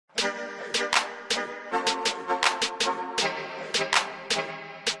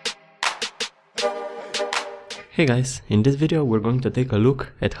Hey guys, in this video we're going to take a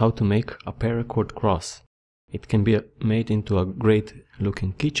look at how to make a paracord cross. It can be made into a great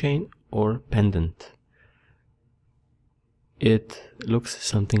looking keychain or pendant. It looks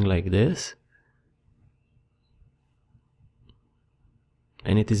something like this,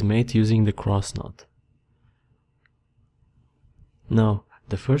 and it is made using the cross knot. Now,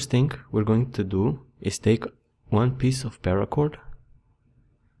 the first thing we're going to do is take one piece of paracord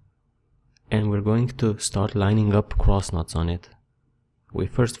and we're going to start lining up cross knots on it. We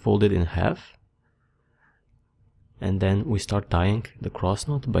first fold it in half and then we start tying the cross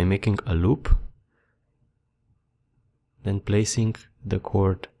knot by making a loop, then placing the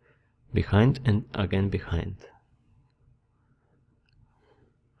cord behind and again behind,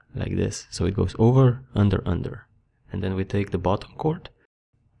 like this. So it goes over, under, under, and then we take the bottom cord,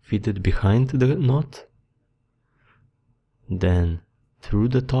 feed it behind the knot, then through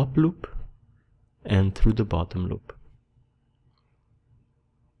the top loop and through the bottom loop,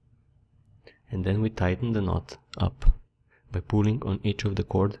 and then we tighten the knot up by pulling on each of the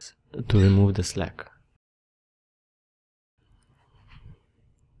cords to remove the slack.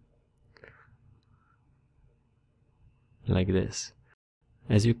 Like this.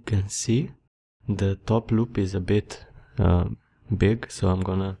 As you can see, the top loop is a bit big, so I'm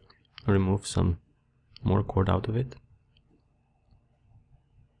gonna remove some more cord out of it.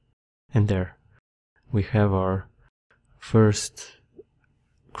 And there we have our first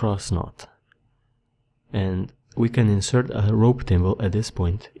cross knot. And we can insert a rope thimble at this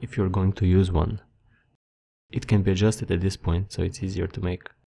point if you're going to use one. It can be adjusted at this point, so it's easier to make.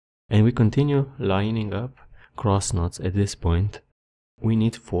 And we continue lining up cross knots at this point. We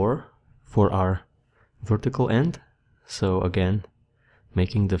need 4 for our vertical end, so again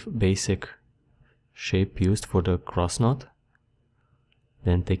making the basic shape used for the cross knot,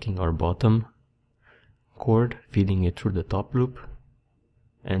 then taking our bottom cord, feeding it through the top loop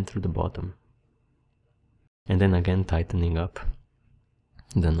and through the bottom, and then again tightening up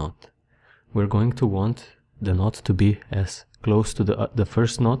the knot. We're going to want the knot to be as close to the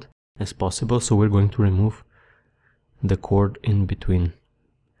first knot as possible, so we're going to remove the cord in between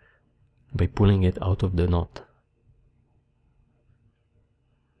by pulling it out of the knot,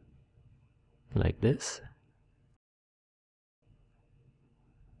 like this.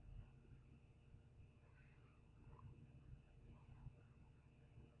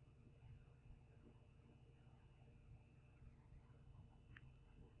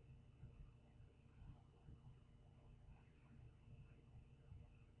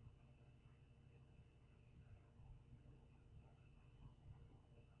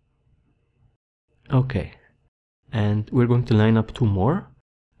 Okay, and we're going to line up 2 more,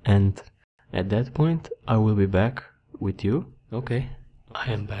 and at that point I will be back with you. Okay, I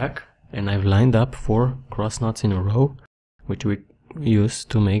am back and I've lined up 4 cross knots in a row, which we use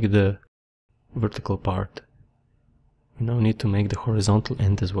to make the vertical part. We now need to make the horizontal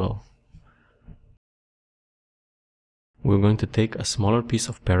end as well. We're going to take a smaller piece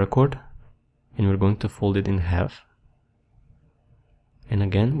of paracord and we're going to fold it in half. And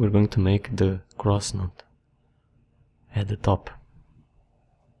again, we're going to make the cross knot at the top.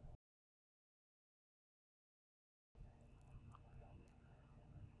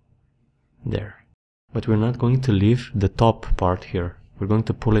 There. But we're not going to leave the top part here. We're going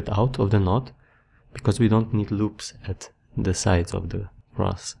to pull it out of the knot because we don't need loops at the sides of the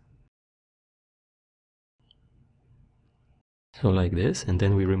cross. So like this, and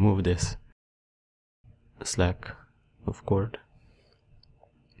then we remove this slack of cord.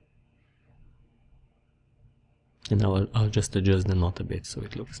 And now I'll just adjust the knot a bit so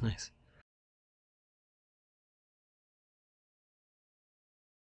it looks nice.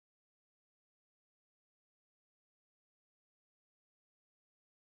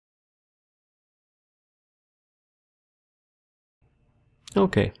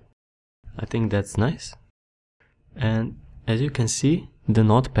 Okay, I think that's nice. And as you can see, the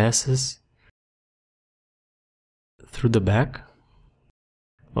knot passes through the back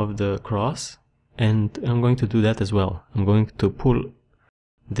of the cross, and I'm going to do that as well. I'm going to pull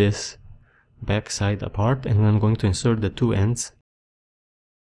this back side apart and I'm going to insert the 2 ends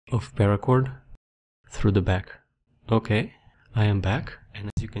of paracord through the back. Okay, I am back, and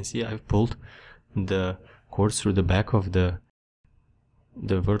as you can see, I've pulled the cords through the back of the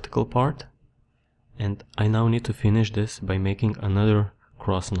vertical part, and I now need to finish this by making another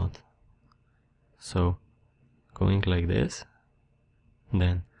cross knot. So going like this,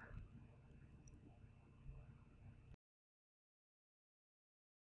 then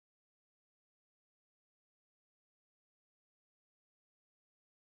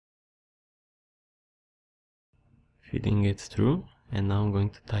feeding it through, and now I'm going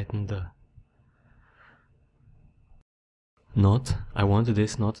to tighten the knot. I want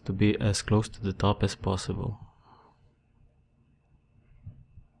this knot to be as close to the top as possible.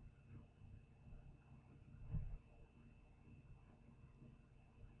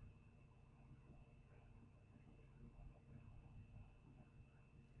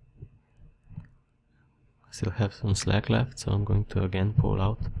 I still have some slack left, so I'm going to again pull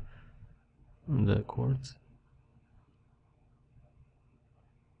out the cords.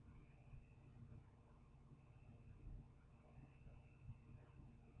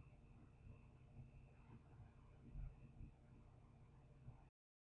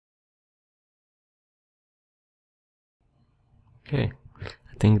 Okay,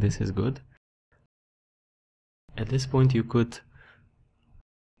 I think this is good. At this point you could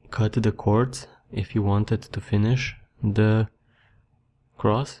cut the cords if you wanted to finish the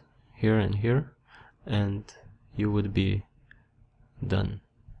cross here and here, and you would be done.